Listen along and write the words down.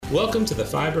Welcome to the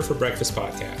Fiber for Breakfast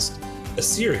podcast, a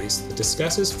series that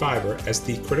discusses fiber as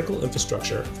the critical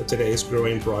infrastructure for today's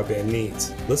growing broadband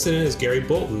needs. Listen in as Gary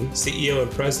Bolton, CEO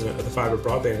and President of the Fiber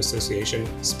Broadband Association,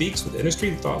 speaks with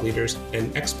industry thought leaders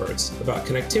and experts about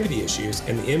connectivity issues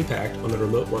and the impact on the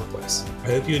remote workplace. I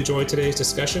hope you enjoyed today's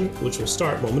discussion, which will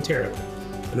start momentarily.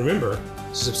 And remember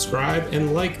to subscribe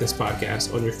and like this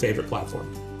podcast on your favorite platform.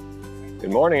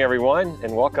 Good morning, everyone,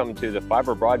 and welcome to the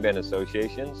Fiber Broadband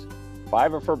Association's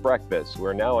Fiber for Breakfast.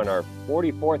 We're now in our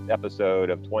 44th episode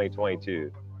of 2022.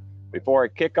 Before I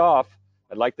kick off,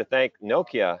 I'd like to thank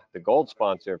Nokia, the gold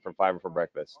sponsor for Fiber for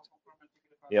Breakfast.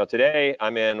 Today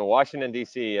I'm in Washington,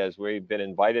 D.C. as we've been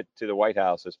invited to the White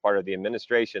House as part of the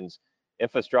administration's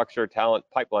Infrastructure Talent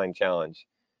Pipeline Challenge.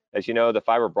 As you know, the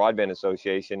Fiber Broadband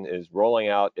Association is rolling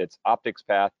out its Optics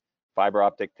Path fiber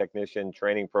optic technician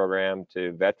training program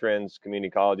to veterans, community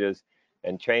colleges,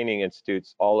 and training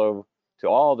institutes to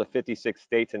all the 56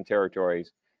 states and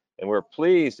territories. And we're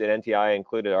pleased that NTI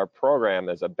included our program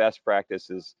as a best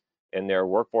practices in their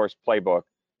workforce playbook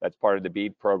that's part of the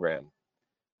BEAD program.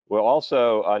 We'll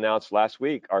also announced last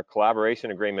week our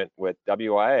collaboration agreement with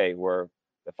WIA, where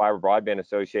the Fiber Broadband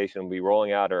Association will be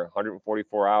rolling out our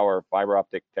 144-hour fiber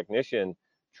optic technician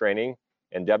training,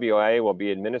 and WIA will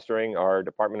be administering our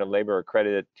Department of Labor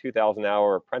accredited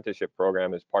 2,000-hour apprenticeship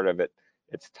program as part of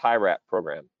its TIRAP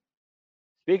program.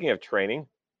 Speaking of training,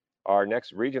 our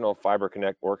next regional Fiber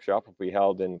Connect workshop will be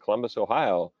held in Columbus,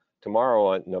 Ohio, tomorrow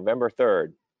on November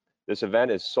 3rd. This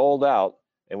event is sold out,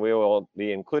 and we will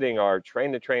be including our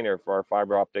Train the Trainer for our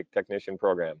fiber optic technician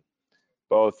program.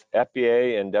 Both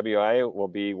FBA and WIA will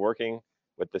be working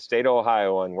with the state of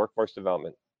Ohio on workforce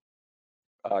development.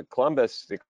 The Columbus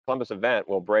event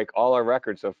will break all our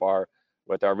records so far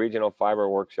with our regional fiber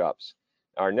workshops.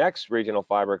 Our next Regional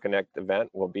Fiber Connect event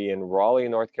will be in Raleigh,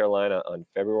 North Carolina on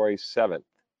February 7th.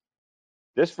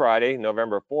 This Friday,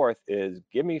 November 4th, is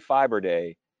Give Me Fiber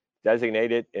Day,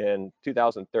 designated in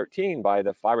 2013 by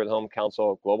the Fiber to the Home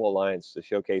Council Global Alliance to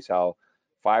showcase how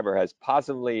fiber has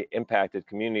positively impacted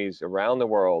communities around the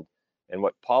world and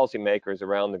what policymakers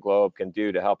around the globe can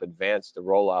do to help advance the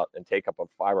rollout and take-up of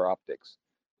fiber optics.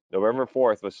 November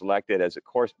 4th was selected as it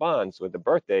corresponds with the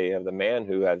birthday of the man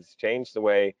who has changed the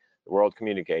way the world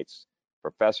communicates,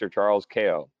 Professor Charles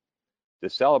Kao. To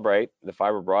celebrate, the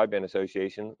Fiber Broadband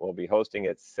Association will be hosting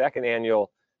its second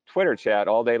annual Twitter chat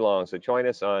all day long. So join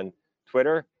us on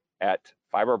Twitter at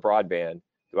Fiber Broadband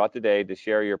throughout the day to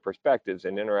share your perspectives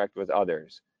and interact with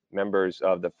others, members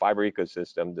of the fiber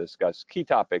ecosystem, to discuss key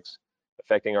topics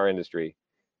affecting our industry.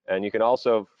 And you can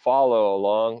also follow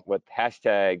along with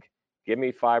hashtag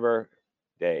 #GiveMeFiberDay.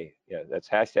 Yeah, that's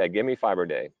hashtag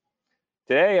 #GiveMeFiberDay.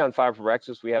 Today on Fiber for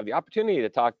Breakfast, we have the opportunity to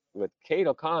talk with Kate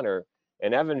O'Connor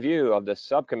and Evan View of the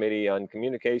Subcommittee on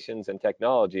Communications and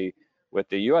Technology with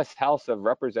the U.S. House of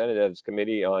Representatives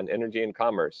Committee on Energy and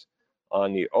Commerce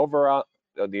on the overcoming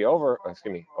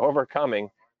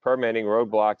permitting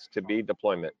roadblocks to BEAD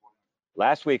deployment.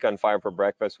 Last week on Fiber for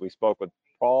Breakfast, we spoke with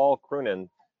Paul Croonan,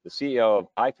 the CEO of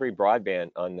i3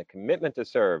 Broadband, on the commitment to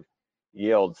serve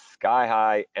yields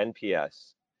sky-high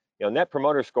NPS. Net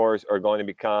promoter scores are going to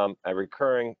become a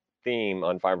recurring theme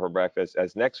on Fiber for Breakfast,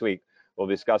 as next week we'll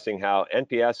be discussing how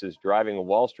NPS is driving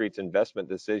Wall Street's investment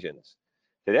decisions.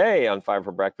 Today on Fiber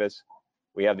for Breakfast,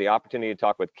 we have the opportunity to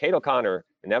talk with Kate O'Connor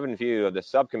and Evan View of the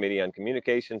Subcommittee on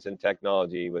Communications and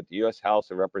Technology with the U.S.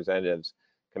 House of Representatives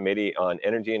Committee on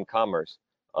Energy and Commerce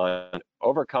on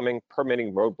overcoming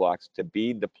permitting roadblocks to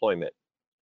BEAD deployment.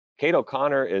 Kate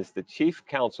O'Connor is the Chief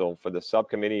Counsel for the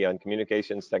Subcommittee on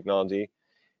Communications Technology,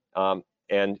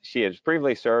 and she has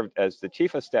previously served as the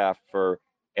Chief of Staff for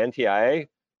NTIA,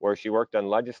 where she worked on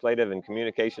legislative and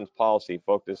communications policy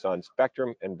focused on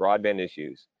spectrum and broadband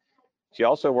issues. She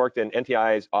also worked in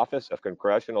NTIA's Office of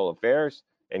Congressional Affairs,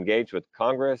 engaged with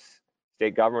Congress,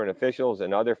 state government officials,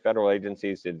 and other federal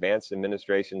agencies to advance the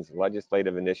administration's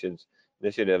legislative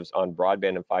initiatives on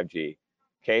broadband and 5G.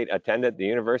 Kate attended the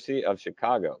University of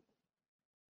Chicago.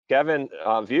 Kevin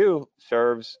View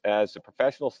serves as a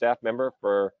professional staff member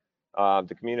for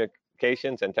the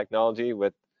Communications and Technology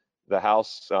with the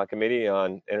House Committee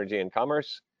on Energy and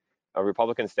Commerce,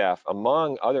 Republican staff.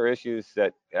 Among other issues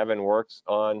that Evan works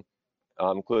on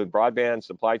include broadband,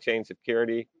 supply chain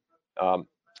security,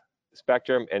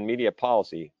 spectrum, and media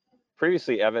policy.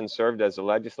 Previously, Evan served as a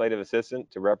legislative assistant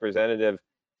to Representative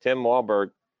Tim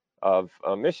Walberg of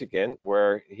Michigan,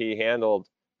 where he handled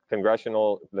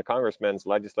the congressman's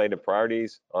legislative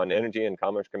priorities on Energy and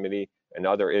Commerce Committee and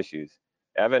other issues.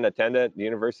 Evan attended the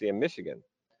University of Michigan.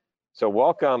 So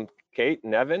welcome, Kate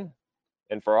and Evan.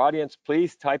 And for our audience,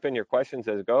 please type in your questions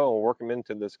as we go and we'll work them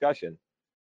into the discussion.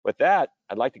 with that,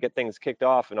 I'd like to get things kicked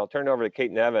off, and I'll turn it over to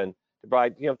Kate and Evan to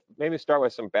provide, maybe start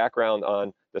with some background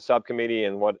on the subcommittee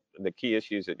and what the key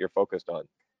issues that you're focused on.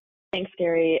 Thanks,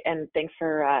 Gary, and thanks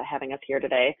for having us here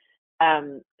today.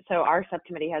 So our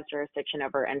subcommittee has jurisdiction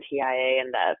over NTIA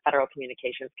and the Federal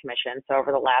Communications Commission. So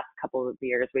over the last couple of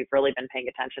years, we've really been paying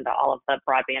attention to all of the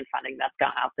broadband funding that's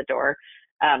gone out the door.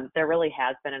 There really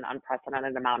has been an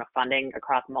unprecedented amount of funding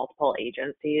across multiple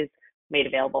agencies made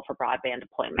available for broadband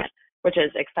deployment, which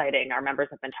is exciting. Our members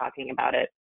have been talking about it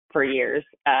for years,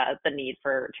 the need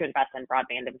to invest in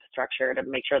broadband infrastructure to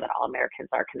make sure that all Americans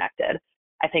are connected.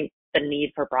 I think the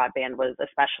need for broadband was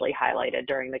especially highlighted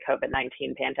during the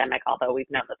COVID-19 pandemic, although we've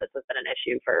known that this has been an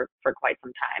issue for quite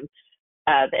some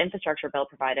time. The infrastructure bill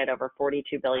provided over $42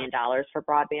 billion for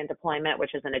broadband deployment,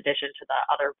 which is in addition to the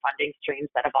other funding streams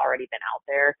that have already been out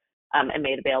there and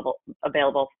made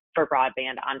available for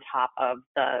broadband on top of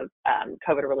the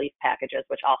COVID relief packages,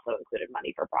 which also included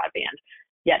money for broadband.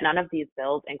 Yet none of these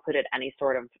bills included any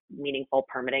sort of meaningful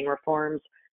permitting reforms,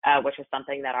 which is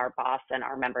something that our boss and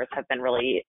our members have been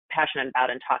really passionate about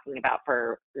and talking about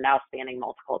for now spanning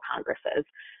multiple Congresses.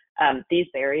 These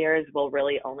barriers will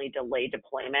really only delay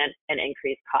deployment and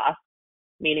increase costs,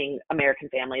 meaning American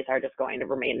families are just going to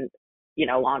remain,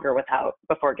 longer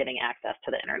before getting access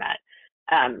to the internet.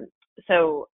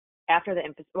 So after this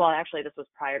was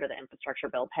prior to the infrastructure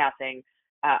bill passing,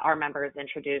 our members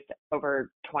introduced over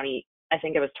 28.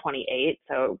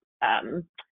 So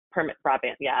permit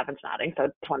broadband, Evan's nodding, so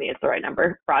 20 is the right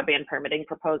number, broadband permitting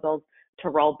proposals to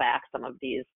roll back some of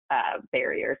these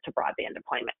barriers to broadband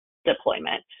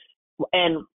deployment.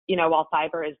 And, while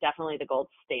fiber is definitely the gold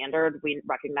standard, we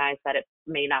recognize that it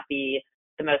may not be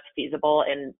the most feasible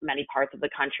in many parts of the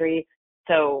country.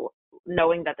 So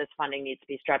knowing that this funding needs to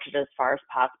be stretched as far as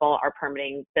possible, our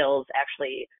permitting bills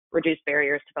actually reduce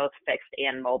barriers to both fixed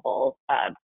and mobile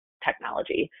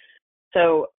technology.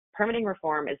 So permitting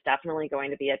reform is definitely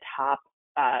going to be a top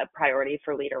priority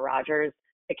for Leader Rogers.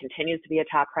 It continues to be a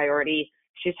top priority.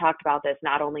 She's talked about this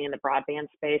not only in the broadband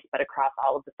space, but across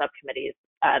all of the subcommittees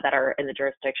that are in the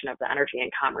jurisdiction of the Energy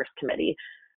and Commerce Committee.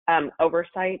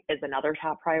 Oversight is another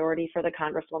top priority for the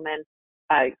Congresswoman.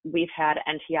 We've had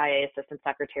NTIA Assistant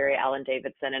Secretary Alan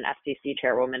Davidson and FCC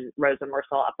Chairwoman Rosa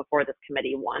Mursell up before this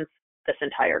committee once this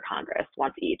entire Congress,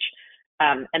 once each.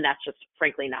 And that's just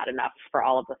frankly not enough for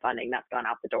all of the funding that's gone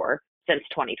out the door since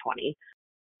 2020.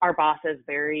 Our boss is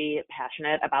very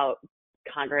passionate about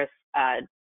Congress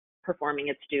performing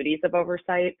its duties of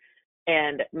oversight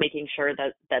and making sure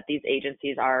that these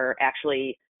agencies are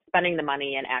actually spending the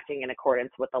money and acting in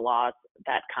accordance with the laws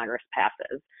that Congress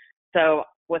passes. So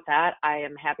with that, I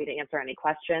am happy to answer any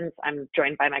questions. I'm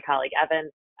joined by my colleague, Evan.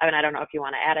 Evan, I don't know if you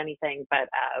want to add anything, but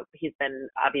he's been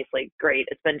obviously great.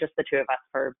 It's been just the two of us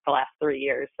for the last 3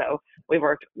 years. So we've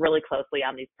worked really closely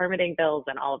on these permitting bills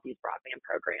and all of these broadband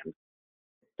programs.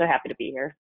 So happy to be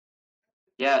here.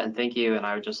 Yeah, and thank you. And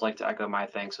I would just like to echo my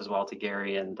thanks as well to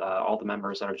Gary and all the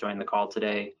members that are joining the call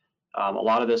today. A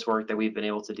lot of this work that we've been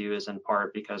able to do is in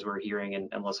part because we're hearing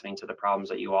and listening to the problems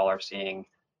that you all are seeing,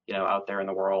 out there in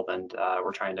the world, and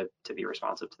we're trying to be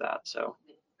responsive to that. So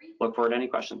look forward to any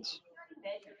questions.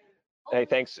 Hey,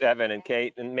 thanks, Evan and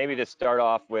Kate. And maybe to start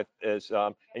off with is,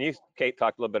 and you, Kate,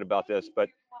 talked a little bit about this, but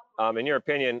in your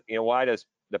opinion, why does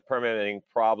the permitting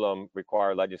problem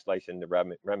require legislation to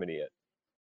remedy it?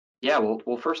 Yeah,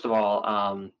 well, first of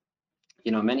all,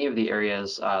 many of the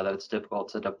areas that it's difficult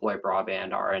to deploy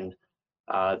broadband are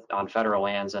on federal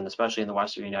lands, and especially in the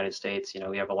Western United States.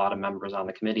 We have a lot of members on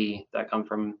the committee that come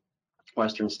from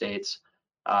Western states,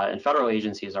 and federal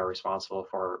agencies are responsible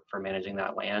for managing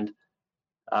that land.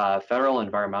 Federal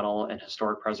environmental and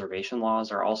historic preservation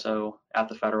laws are also at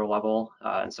the federal level,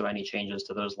 and so any changes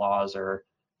to those laws or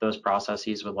those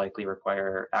processes would likely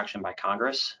require action by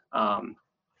Congress.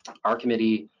 Our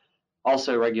committee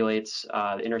also regulates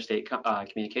interstate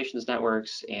communications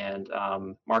networks and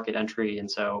market entry, and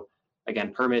so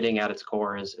again, permitting at its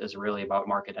core is really about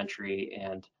market entry,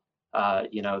 and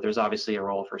there's obviously a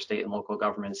role for state and local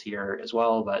governments here as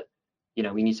well, but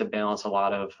we need to balance a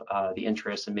lot of the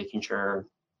interests in making sure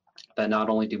that not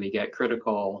only do we get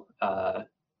critical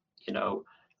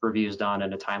reviews done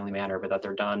in a timely manner, but that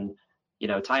they're done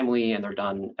timely and they're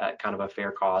done at kind of a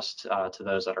fair cost to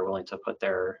those that are willing to put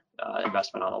their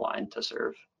investment on the line to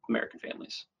serve American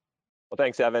families. Well,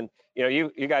 thanks, Evan.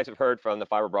 You guys have heard from the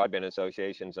fiber broadband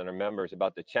associations and our members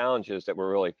about the challenges that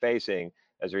we're really facing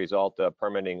as a result of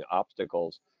permitting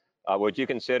obstacles. Would you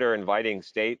consider inviting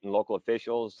state and local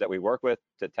officials that we work with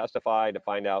to testify to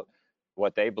find out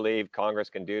what they believe Congress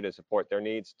can do to support their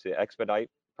needs to expedite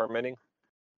permitting?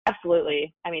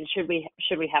 Absolutely. I mean, should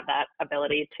we have that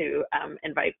ability to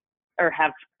invite or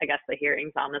have, I guess, the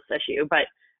hearings on this issue. But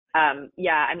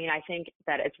yeah, I mean, I think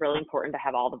that it's really important to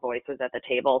have all the voices at the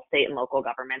table. State and local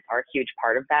governments are a huge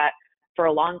part of that. For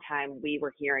a long time, we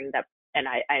were hearing that, and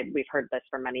we've heard this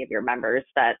from many of your members,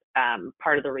 that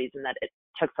part of the reason that it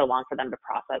took so long for them to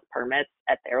process permits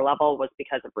at their level was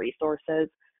because of resources.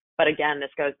 But again, this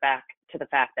goes back to the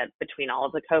fact that between all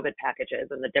of the COVID packages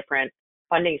and the different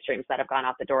funding streams that have gone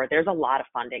out the door, there's a lot of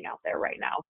funding out there right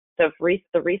now. So if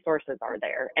the resources are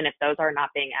there, and if those are not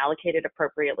being allocated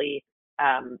appropriately,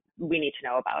 we need to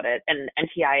know about it. And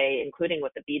NTIA, including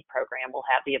with the BEAD program, will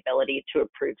have the ability to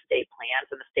approve state plans,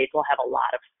 and the states will have a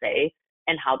lot of say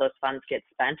in how those funds get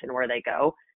spent and where they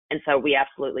go. And so we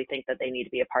absolutely think that they need to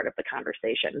be a part of the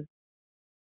conversation.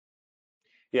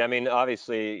 Yeah, I mean,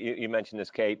 obviously, you mentioned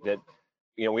this, Kate, that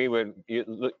we would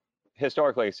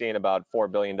historically seeing about $4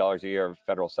 billion a year of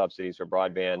federal subsidies for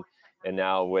broadband, and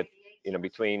now with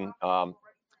between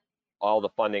all the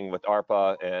funding with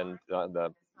ARPA and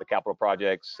the capital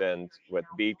projects, and with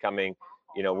BEAD coming,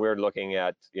 we're looking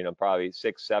at probably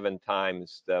 6-7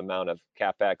 times the amount of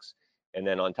CapEx, and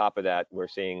then on top of that, we're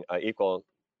seeing an equal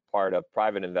part of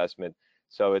private investment.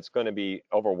 So it's going to be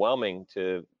overwhelming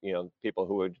to people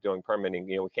who are doing permitting.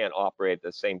 We can't operate at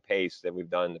the same pace that we've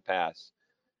done in the past.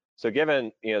 So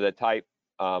given the type,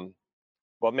 well,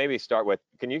 maybe start with,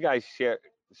 can you guys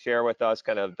share with us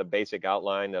kind of the basic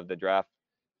outline of the draft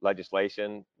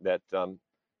legislation that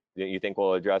you think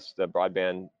will address the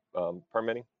broadband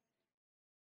permitting?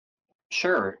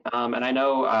 Sure. And I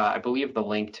know, I believe the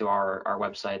link to our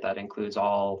website that includes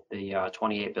all the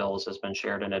 28 bills has been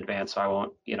shared in advance, so I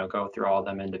won't go through all of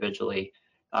them individually.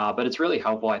 But it's really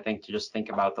helpful, I think, to just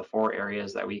think about the 4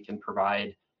 areas that we can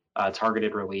provide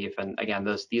targeted relief. And again,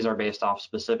 these are based off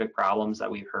specific problems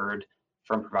that we've heard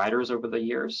from providers over the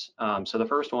years. So the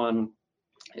first one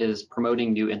is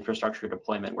promoting new infrastructure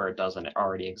deployment where it doesn't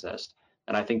already exist.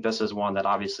 And I think this is one that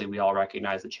obviously we all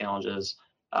recognize the challenges.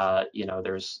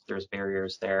 There's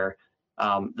barriers there.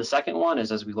 The second one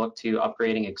is, as we look to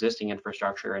upgrading existing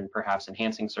infrastructure and perhaps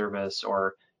enhancing service,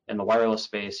 or in the wireless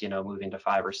space, moving to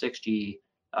 5 or 6G.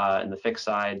 In the fixed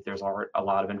side, there's a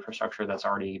lot of infrastructure that's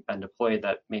already been deployed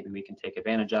that maybe we can take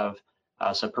advantage of.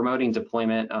 So promoting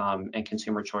deployment and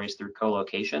consumer choice through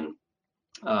co-location,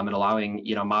 and allowing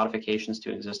modifications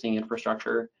to existing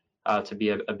infrastructure to be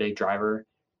a big driver.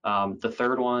 The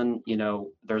third one,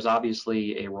 there's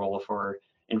obviously a role for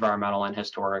environmental and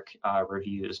historic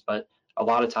reviews, but a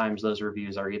lot of times those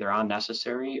reviews are either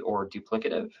unnecessary or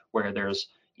duplicative, where there's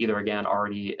either, again,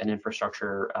 already an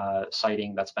infrastructure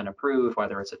siting that's been approved,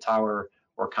 whether it's a tower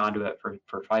or conduit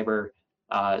for fiber.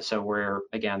 So where,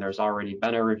 again, there's already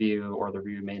been a review, or the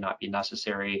review may not be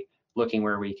necessary, looking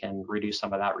where we can reduce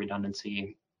some of that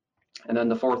redundancy. And then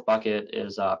the fourth bucket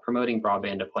is promoting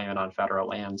broadband deployment on federal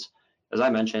lands. As I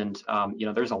mentioned,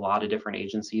 there's a lot of different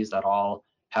agencies that all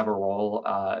have a role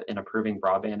in approving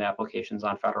broadband applications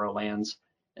on federal lands.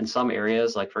 In some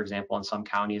areas, like for example, in some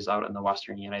counties out in the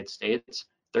Western United States,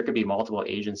 there could be multiple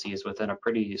agencies within a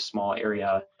pretty small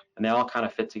area, and they all kind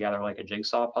of fit together like a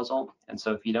jigsaw puzzle. And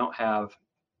so if you don't have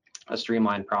a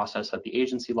streamlined process at the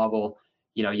agency level,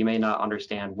 you may not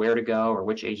understand where to go or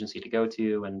which agency to go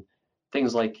to, and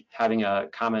things like having a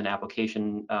common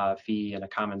application fee and a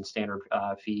common standard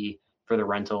fee for the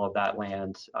rental of that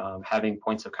land, having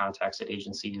points of contacts at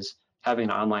agencies, having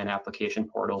an online application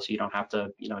portal so you don't have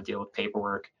to deal with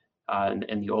paperwork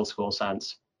in the old school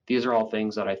sense. These are all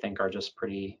things that I think are just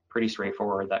pretty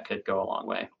straightforward that could go a long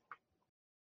way.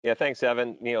 Yeah, thanks,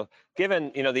 Evan.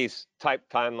 Given these type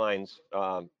timelines,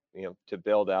 to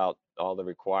build out all the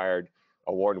required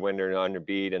award winner under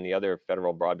BEAD and the other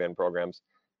federal broadband programs,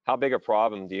 how big a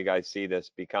problem do you guys see this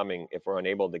becoming if we're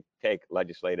unable to take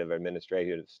legislative or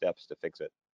administrative steps to fix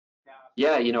it?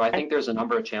 Yeah, I think there's a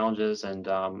number of challenges, and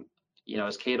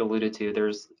as Kate alluded to,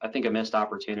 there's, I think, a missed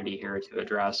opportunity here to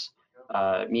address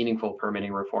meaningful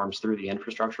permitting reforms through the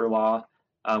infrastructure law.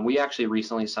 We actually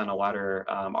recently sent a letter,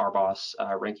 our boss,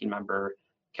 ranking member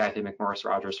Cathy McMorris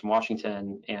Rodgers from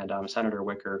Washington, and Senator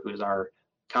Wicker, who's our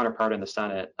counterpart in the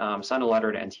Senate, sent a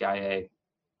letter to NTIA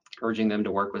urging them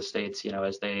to work with states,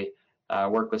 as they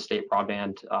work with state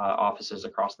broadband offices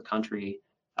across the country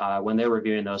when they're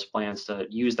reviewing those plans, to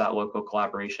use that local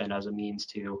collaboration as a means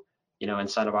to,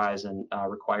 incentivize and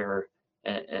require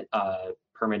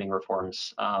permitting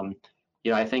reforms.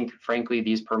 I think, frankly,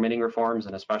 these permitting reforms,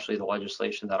 and especially the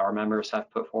legislation that our members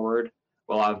have put forward,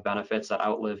 will have benefits that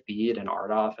outlive BEAD and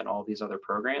RDOF and all these other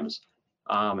programs.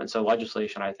 And so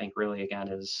legislation, I think, really, again,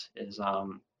 is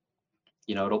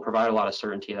it'll provide a lot of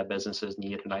certainty that businesses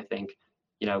need. And I think,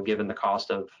 given the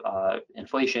cost of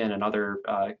inflation and other,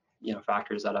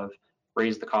 factors that have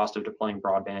raised the cost of deploying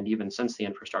broadband even since the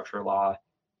infrastructure law.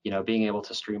 Being able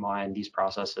to streamline these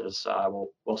processes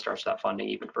will stretch that funding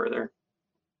even further.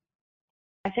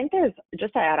 I think there's,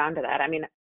 just to add on to that, I mean,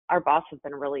 our boss has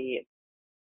been really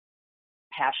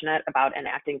passionate about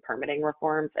enacting permitting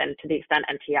reforms, and to the extent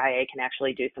NTIA can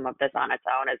actually do some of this on its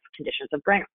own as conditions of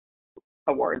grant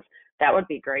awards, that would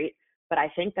be great. But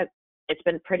I think that it's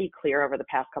been pretty clear over the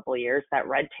past couple of years that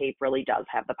red tape really does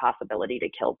have the possibility to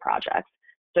kill projects.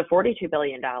 So $42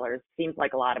 billion seems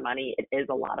like a lot of money. It is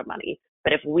a lot of money.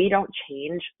 But if we don't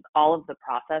change all of the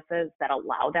processes that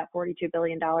allow that $42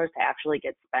 billion to actually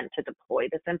get spent to deploy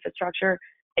this infrastructure,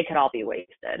 it could all be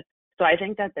wasted. So I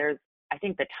think that I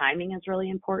think the timing is really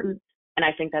important. And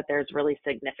I think that there's really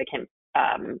significant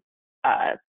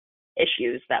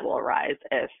issues that will arise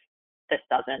if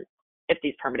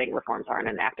these permitting reforms aren't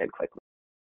enacted quickly.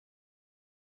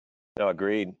 No,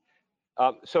 agreed.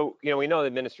 So, we know the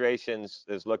administration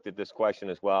has looked at this question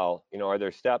as well. Are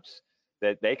there steps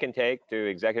that they can take to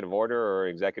executive order or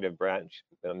executive branch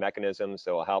mechanisms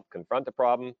that will help confront the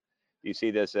problem? Do you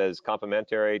see this as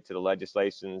complementary to the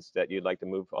legislations that you'd like to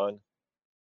move on?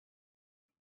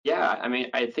 Yeah, I mean,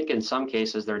 I think in some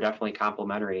cases they're definitely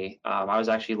complementary. I was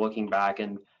actually looking back,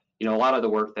 and a lot of the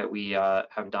work that we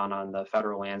have done on the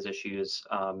federal lands issues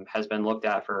has been looked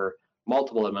at for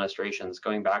multiple administrations,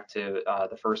 going back to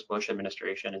the first Bush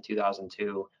administration in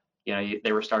 2002.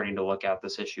 They were starting to look at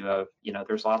this issue of,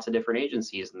 there's lots of different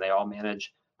agencies and they all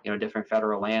manage, different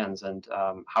federal lands, and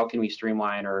how can we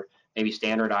streamline or maybe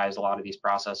standardize a lot of these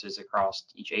processes across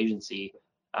each agency?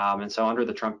 And so under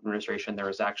the Trump administration, there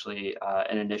was actually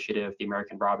an initiative, the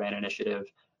American Broadband Initiative,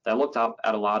 that looked up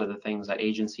at a lot of the things that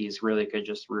agencies really could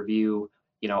just review,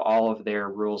 all of their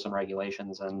rules and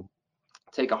regulations and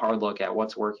take a hard look at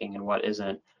what's working and what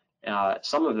isn't.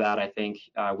 Some of that, I think,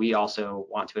 we also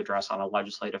want to address on a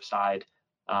legislative side,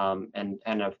 and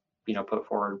have put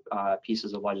forward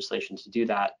pieces of legislation to do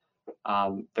that.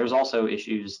 There's also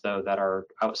issues, though, that are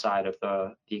outside of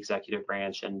the executive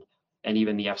branch and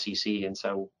even the FCC, and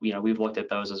so we've looked at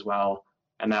those as well,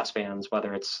 and that spans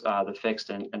whether it's the fixed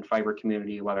and fiber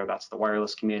community, whether that's the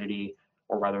wireless community,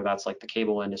 or whether that's like the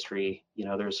cable industry.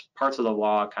 There's parts of the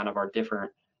law kind of are different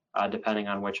depending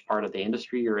on which part of the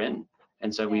industry you're in.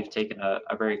 And so we've taken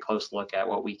a very close look at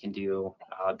what we can do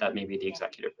that maybe the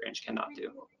executive branch cannot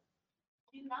do.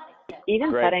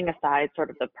 Even Great. setting aside sort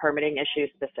of the permitting issue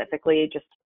specifically, just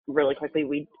really quickly,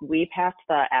 we passed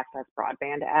the Access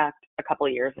Broadband Act a couple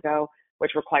of years ago,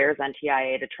 which requires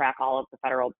NTIA to track all of the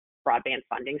federal broadband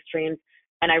funding streams.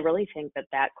 And I really think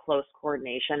that close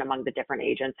coordination among the different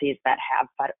agencies that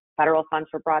have federal funds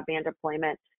for broadband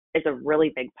deployment is a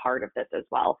really big part of this as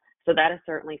well. So that is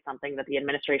certainly something that the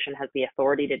administration has the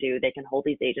authority to do. They can hold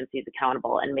these agencies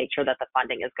accountable and make sure that the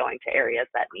funding is going to areas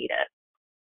that need it.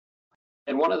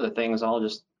 And one of the things I'll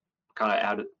just kind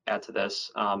of add to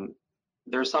this,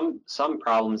 there's some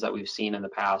problems that we've seen in the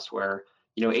past where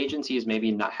agencies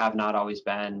maybe have not always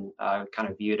been kind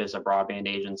of viewed as a broadband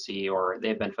agency, or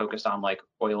they've been focused on like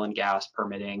oil and gas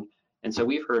permitting. And so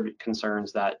we've heard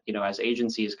concerns that as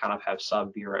agencies kind of have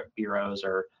sub bureaus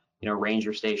or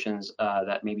ranger stations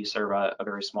that maybe serve a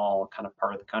very small kind of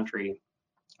part of the country,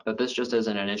 that this just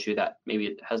isn't an issue that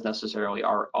maybe has necessarily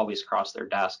always crossed their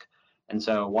desk. And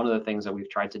so one of the things that we've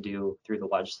tried to do through the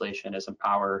legislation is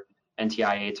empower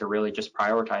NTIA to really just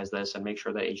prioritize this and make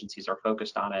sure that agencies are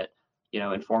focused on it,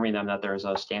 informing them that there's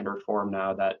a standard form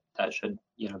now that should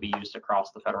be used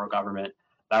across the federal government.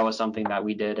 That was something that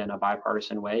we did in a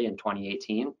bipartisan way in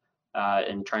 2018,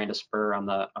 in trying to spur on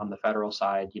the federal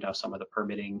side, some of the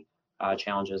permitting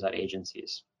challenges at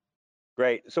agencies.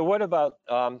 Great. So what about,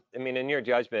 in your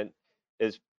judgment,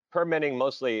 is permitting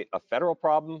mostly a federal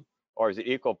problem, or is it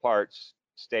equal parts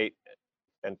state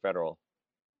and federal?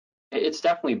 It's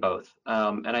definitely both.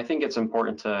 And I think it's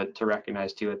important to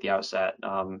recognize too at the outset,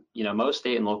 most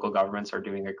state and local governments are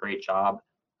doing a great job.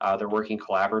 They're working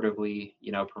collaboratively,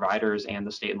 providers and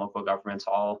the state and local governments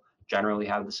all generally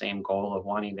have the same goal of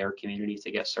wanting their community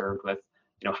to get served with,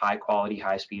 high quality,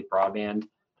 high speed broadband.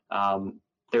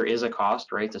 There is a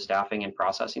cost, right, to staffing and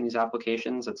processing these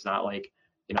applications. It's not like,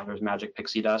 there's magic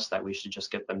pixie dust that we should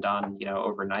just get them done,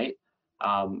 overnight.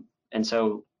 And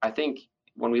so I think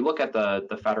when we look at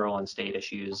the federal and state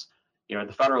issues,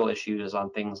 the federal issues on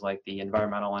things like the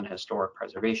environmental and historic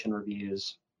preservation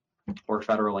reviews or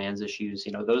federal lands issues,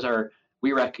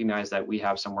 we recognize that we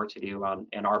have some work to do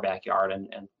in our backyard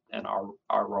and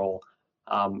our role.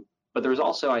 But there's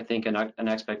also, I think, an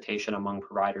expectation among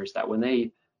providers that when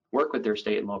they work with their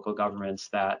state and local governments,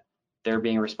 that they're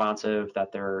being responsive,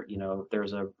 that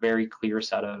there's a very clear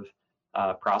set of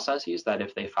processes that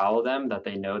if they follow them, that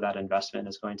they know that investment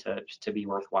is going to be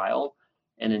worthwhile.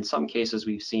 And in some cases,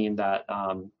 we've seen that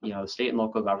state and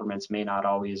local governments may not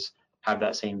always have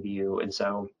that same view. And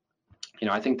so,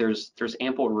 I think there's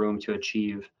ample room to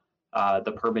achieve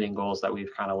the permitting goals that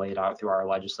we've kind of laid out through our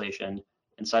legislation,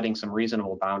 and setting some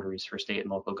reasonable boundaries for state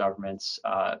and local governments,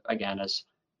 again, as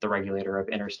the regulator of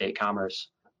interstate commerce.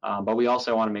 But we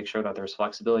also want to make sure that there's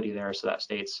flexibility there so that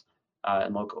states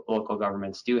and local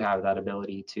governments do have that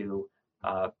ability to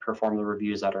perform the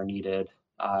reviews that are needed,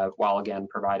 while again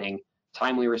providing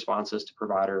timely responses to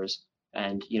providers,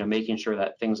 and making sure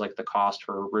that things like the cost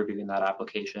for reviewing that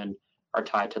application are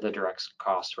tied to the direct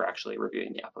cost for actually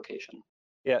reviewing the application.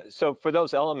 Yeah, so for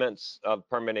those elements of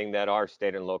permitting that are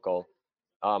state and local,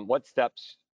 what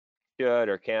steps should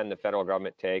or can the federal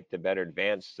government take to better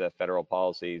advance the federal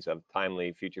policies of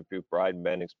timely future-proof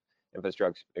broadband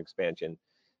infrastructure expansion?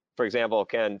 For example,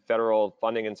 can federal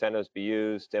funding incentives be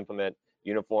used to implement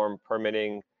uniform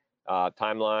permitting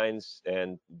timelines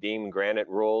and deem granted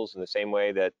rules in the same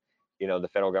way that the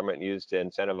federal government used to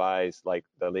incentivize like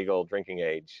the legal drinking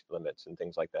age limits and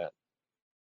things like that?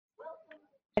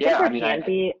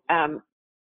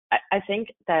 I think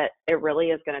that it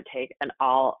really is going to take an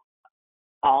all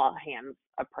hands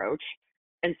approach.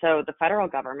 And so the federal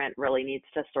government really needs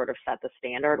to sort of set the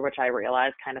standard, which I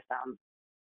realize kind of sounds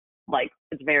like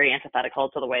it's very antithetical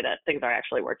to the way that things are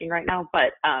actually working right now.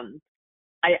 But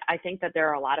I think that there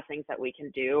are a lot of things that we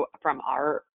can do from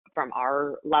our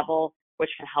level, which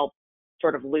can help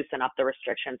sort of loosen up the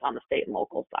restrictions on the state and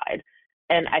local side.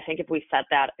 And I think if we set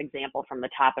that example from the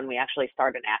top and we actually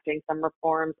start enacting some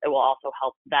reforms, it will also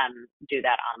help them do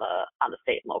that on the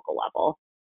state and local level.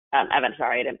 Evan,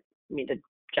 sorry, I didn't mean to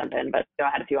jump in, but go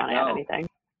ahead if you want to add anything.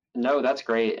 No, that's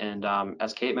great. And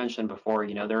as Kate mentioned before,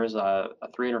 there is a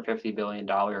 $350 billion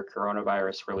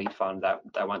coronavirus relief fund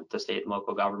that went to state and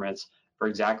local governments for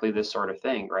exactly this sort of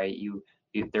thing, right?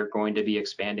 They're going to be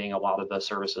expanding a lot of the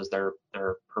services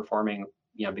they're performing,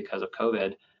 because of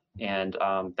COVID. And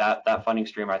that funding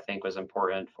stream, I think, was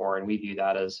important and we view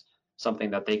that as something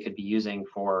that they could be using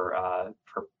for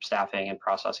staffing and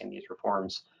processing these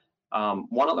reforms.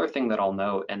 One other thing that I'll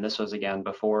note, and this was again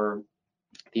before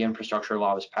the infrastructure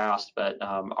law was passed, but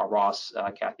our Ross,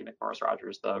 Kathy McMorris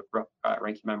Rogers, the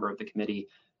ranking member of the committee,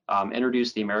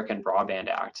 introduced the American Broadband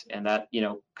Act, and that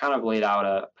kind of laid out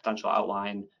a potential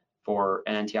outline for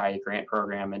an NTIA grant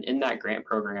program. And in that grant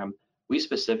program, we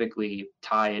specifically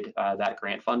tied that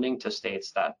grant funding to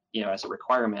states that, as a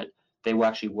requirement, they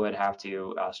actually would have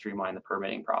to streamline the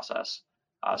permitting process.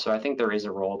 So I think there is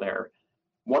a role there.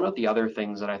 One of the other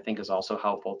things that I think is also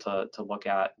helpful to look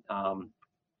at,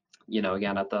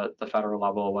 again, at the federal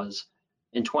level was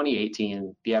in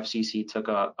 2018, the FCC took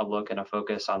a look and a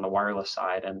focus on the wireless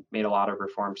side and made a lot of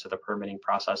reforms to the permitting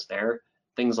process there.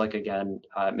 Things like, again,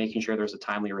 making sure there's a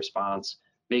timely response,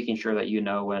 making sure that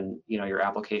when your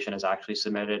application is actually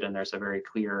submitted and there's a very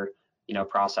clear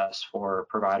process for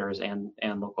providers and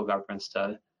local governments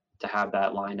to have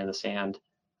that line in the sand.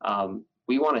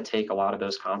 We want to take a lot of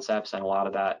those concepts and a lot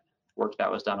of that work that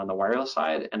was done on the wireless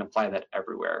side and apply that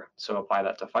everywhere. So apply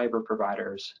that to fiber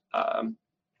providers,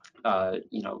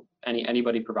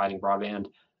 anybody providing broadband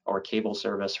or cable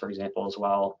service, for example, as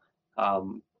well.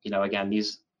 Again,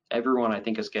 everyone I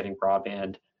think is getting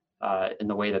broadband in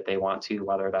the way that they want to,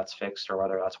 whether that's fixed or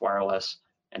whether that's wireless.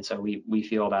 And so we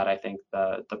feel that I think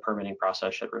the permitting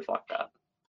process should reflect that.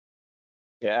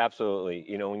 Yeah, absolutely.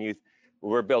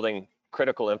 We're building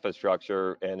critical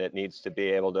infrastructure and it needs to be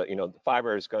able to, the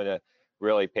fiber is going to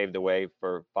really pave the way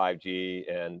for 5G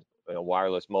and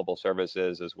wireless mobile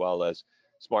services, as well as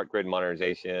smart grid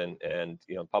modernization and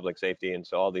public safety. And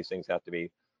so all these things have to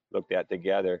be looked at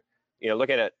together.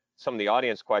 Looking at some of the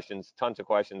audience questions, tons of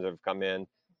questions have come in,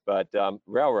 but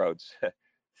railroads.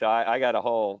 So I got a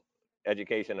whole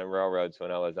education on railroads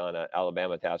when I was on an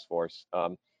Alabama task force.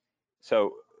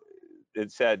 So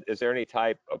it said, is there any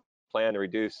type of plan to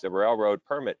reduce the railroad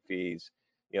permit fees?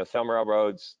 Some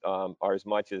railroads are as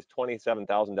much as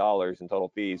 $27,000 in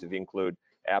total fees if you include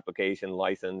application,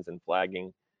 license, and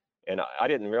flagging. And I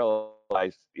didn't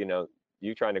realize,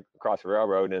 you trying to cross a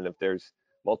railroad, and if there's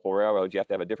multiple railroads, you have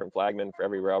to have a different flagman for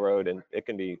every railroad, and it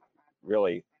can be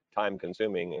really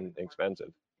time-consuming and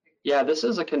expensive. Yeah, this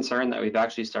is a concern that we've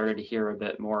actually started to hear a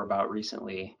bit more about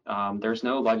recently. There's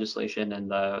no legislation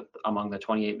among the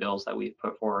 28 bills that we've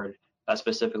put forward that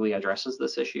specifically addresses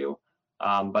this issue.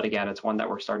 But again, it's one that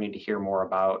we're starting to hear more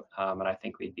about, and I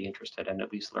think we'd be interested in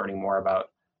at least learning more about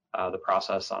the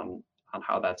process on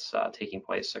how that's taking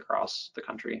place across the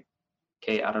country.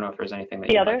 Kate, I don't know if there's anything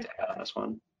that you'd like to add on this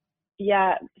one.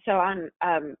 Yeah, so on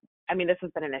I mean, this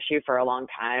has been an issue for a long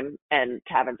time. And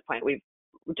to Evan's point, we've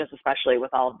just, especially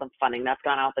with all of the funding that's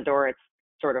gone out the door, it's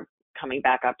sort of coming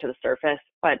back up to the surface.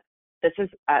 But this is,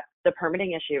 the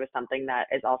permitting issue is something that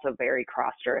is also very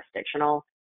cross-jurisdictional.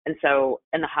 And so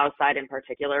in the House side in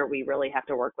particular, we really have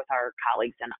to work with our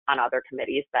colleagues on other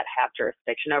committees that have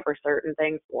jurisdiction over certain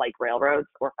things like railroads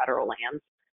or federal lands.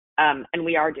 And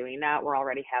we are doing that. We're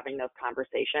already having those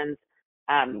conversations.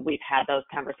 We've had those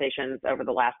conversations over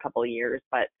the last couple of years,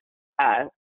 but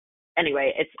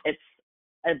anyway, it's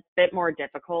a bit more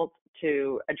difficult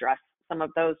to address some of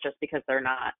those just because they're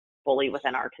not fully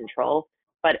within our control.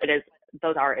 But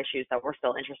those are issues that we're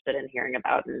still interested in hearing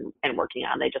about and working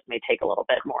on. They just may take a little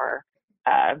bit more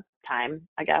time,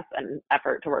 I guess, and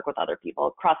effort to work with other people,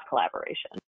 cross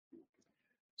collaboration.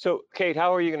 So Kate,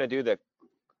 how are you going to do that?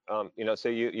 So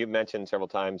you mentioned several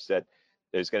times that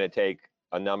there's going to take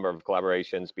a number of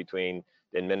collaborations between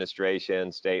the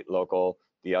administration, state, local,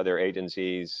 the other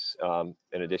agencies,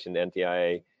 in addition to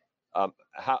NTIA.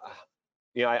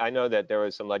 I know that there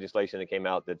was some legislation that came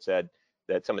out that said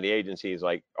that some of the agencies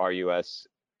like RUS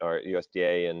or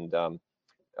USDA and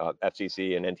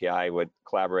FCC and NTI would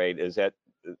collaborate. Does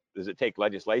it take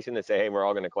legislation to say, hey, we're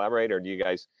all going to collaborate, or do you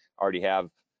guys already have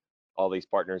all these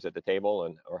partners at the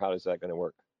table, or how is that going to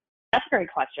work? That's a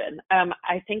great question.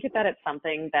 I think that it's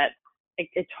something that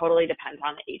it totally depends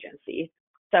on the agency.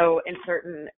 So in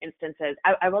certain instances,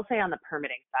 I will say on the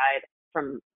permitting side,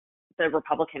 from the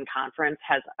Republican conference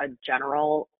has a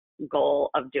general goal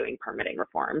of doing permitting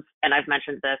reforms. And I've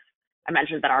mentioned this. I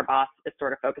mentioned that our boss is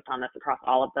sort of focused on this across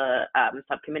all of the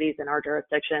subcommittees in our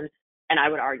jurisdiction. And I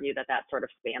would argue that that sort of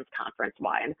spans conference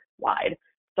wide.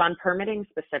 So on permitting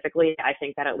specifically, I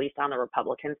think that at least on the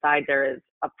Republican side, there is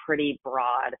a pretty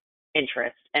broad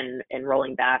interest in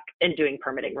rolling back and doing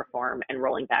permitting reform and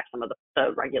rolling back some of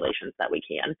the regulations that we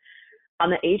can. On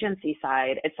the agency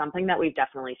side, it's something that we've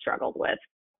definitely struggled with,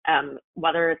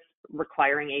 whether it's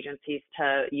requiring agencies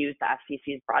to use the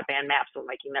FCC's broadband maps when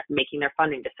making their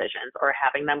funding decisions, or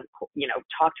having them,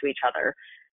 talk to each other.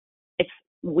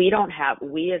 We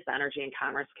as the Energy and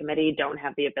Commerce Committee don't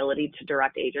have the ability to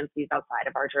direct agencies outside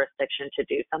of our jurisdiction to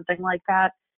do something like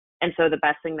that. And so the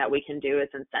best thing that we can do is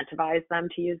incentivize them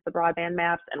to use the broadband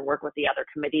maps and work with the other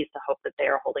committees to hope that they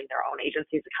are holding their own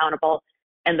agencies accountable.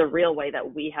 And the real way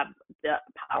that we have the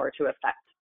power to affect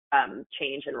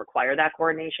change and require that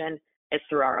coordination is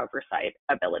through our oversight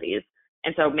abilities.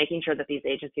 And so making sure that these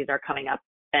agencies are coming up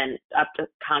to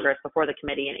Congress before the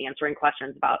committee and answering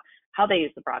questions about how they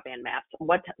use the broadband maps,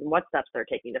 what steps they're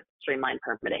taking to streamline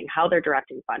permitting, how they're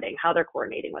directing funding, how they're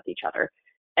coordinating with each other.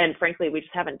 And frankly, we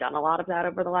just haven't done a lot of that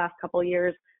over the last couple of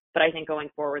years. But I think going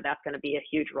forward, that's going to be a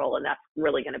huge role, and that's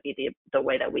really going to be the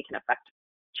way that we can affect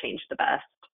change the best.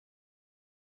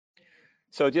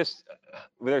 So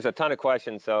there's a ton of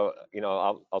questions. So,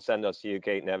 I'll send those to you,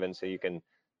 Kate and Evan, so you can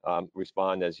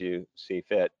respond as you see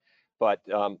fit. But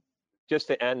just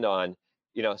to end on,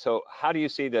 so how do you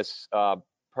see this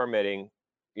permitting,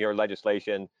 your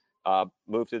legislation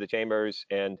move through the chambers,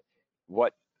 and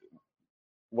what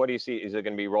do you see? Is it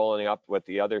going to be rolling up with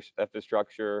the other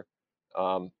infrastructure,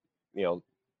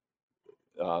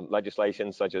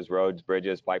 legislation such as roads,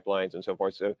 bridges, pipelines, and so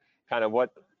forth? So kind of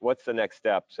what's the next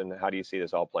steps, and how do you see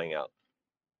this all playing out?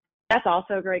 That's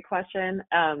also a great question.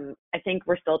 I think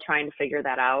we're still trying to figure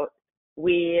that out.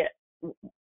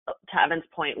 To Evan's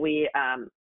point, we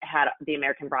had the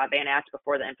American Broadband Act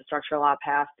before the infrastructure law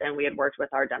passed, and we had worked with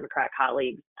our Democrat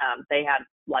colleagues. They had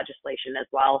legislation as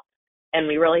well. And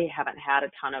we really haven't had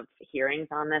a ton of hearings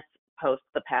on this post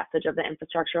the passage of the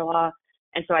infrastructure law.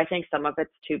 And so I think some of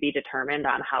it's to be determined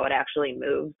on how it actually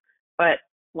moves. But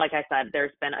like I said,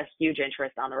 there's been a huge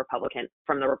interest from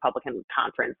the Republican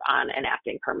conference on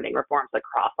enacting permitting reforms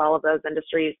across all of those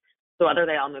industries. So whether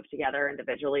they all move together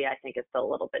individually, I think is still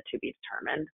a little bit to be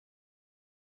determined.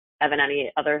 Evan,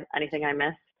 anything I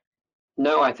missed?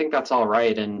 No, I think that's all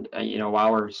right. And,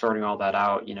 while we're sorting all that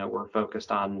out, we're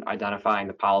focused on identifying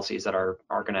the policies that are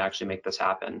going to actually make this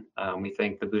happen. We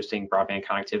think the Boosting Broadband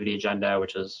Connectivity Agenda,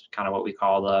 which is kind of what we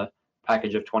call the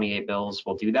package of 28 bills,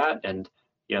 will do that. And,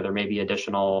 there may be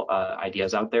additional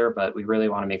ideas out there, but we really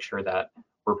want to make sure that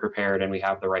we're prepared and we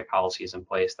have the right policies in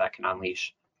place that can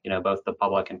unleash, both the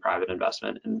public and private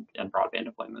investment in broadband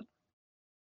deployment.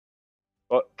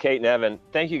 Well, Kate and Evan,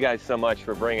 thank you guys so much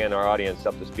for bringing our audience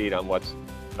up to speed on what's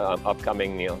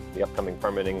upcoming, the upcoming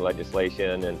permitting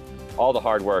legislation and all the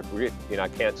hard work. I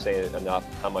can't say enough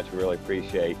how much we really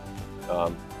appreciate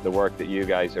the work that you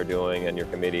guys are doing and your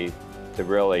committee to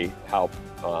really help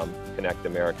connect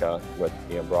America with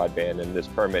broadband, and this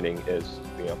permitting is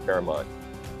paramount.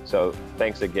 So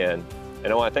thanks again.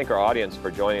 And I want to thank our audience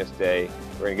for joining us today.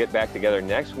 We're going to get back together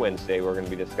next Wednesday. We're going to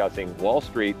be discussing Wall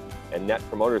Street and Net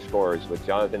Promoter Scores with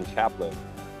Jonathan Chaplin,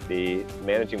 the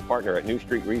managing partner at New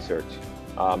Street Research.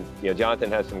 Jonathan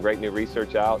has some great new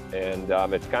research out, and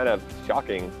it's kind of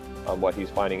shocking what he's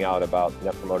finding out about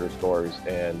Net Promoter Scores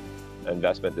and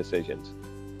investment decisions.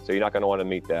 So you're not going to want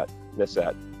to miss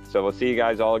that. So we'll see you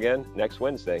guys all again next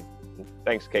Wednesday.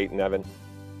 Thanks, Kate and Evan.